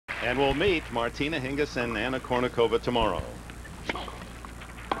And we'll meet Martina Hingis and Anna Kournikova tomorrow.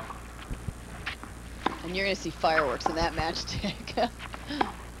 And you're going to see fireworks in that match, Dick.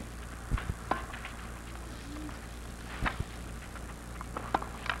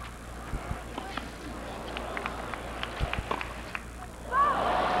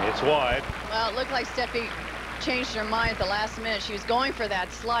 It's wide. Well, it looked like Steffi changed her mind at the last minute. She was going for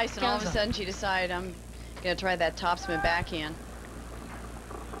that slice, and all of a sudden she decided, I'm going to try that topspin backhand.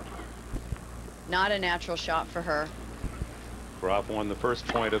 Not a natural shot for her. Graf won the first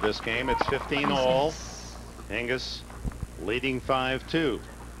point of this game. It's 15 all. Hingis leading 5-2.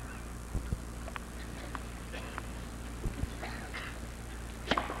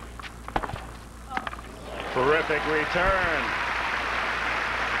 Terrific return.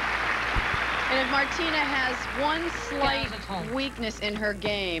 And if Martina has one slight weakness in her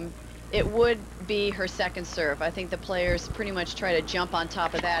game, it would be her second serve. I think the players pretty much try to jump on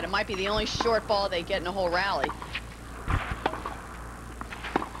top of that. It might be the only short ball they get in the whole rally.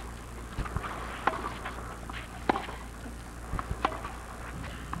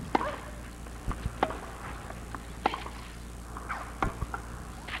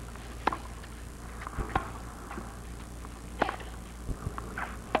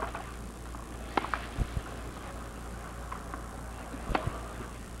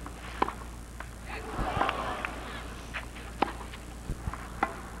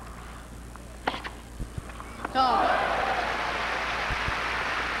 Oh,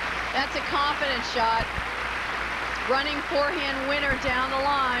 that's a confident shot. Running forehand winner down the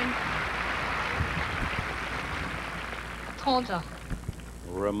line.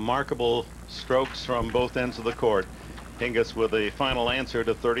 Remarkable strokes from both ends of the court. Hingis with a final answer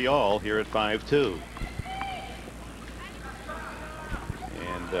to 30 all here at 5-2.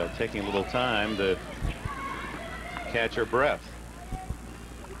 And taking a little time to catch her breath.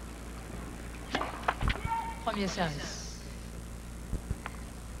 Premier service.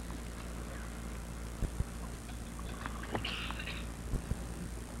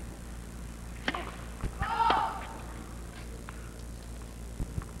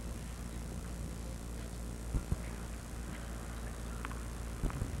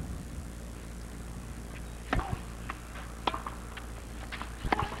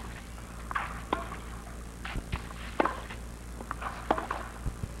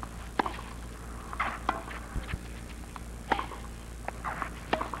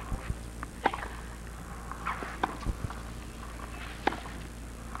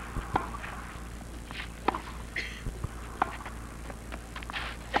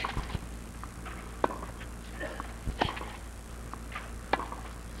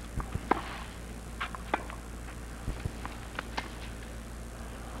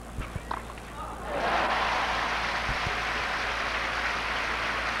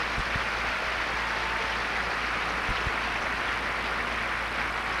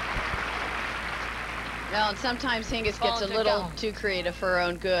 Well, and sometimes Hingis gets a little too creative for her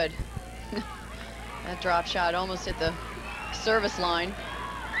own good. That drop shot almost hit the service line.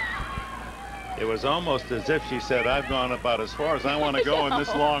 It was almost as if she said, I've gone about as far as I want to go in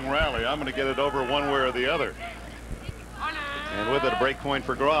this long rally. I'm going to get it over one way or the other. And with it, a break point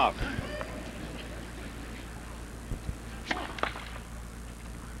for Graf.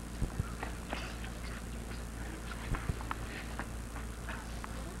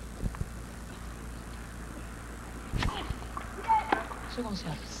 Second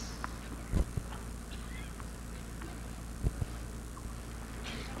service.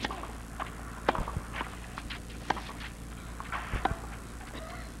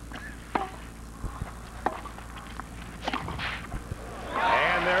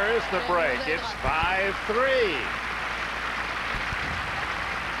 And there is the break. It's 5-3.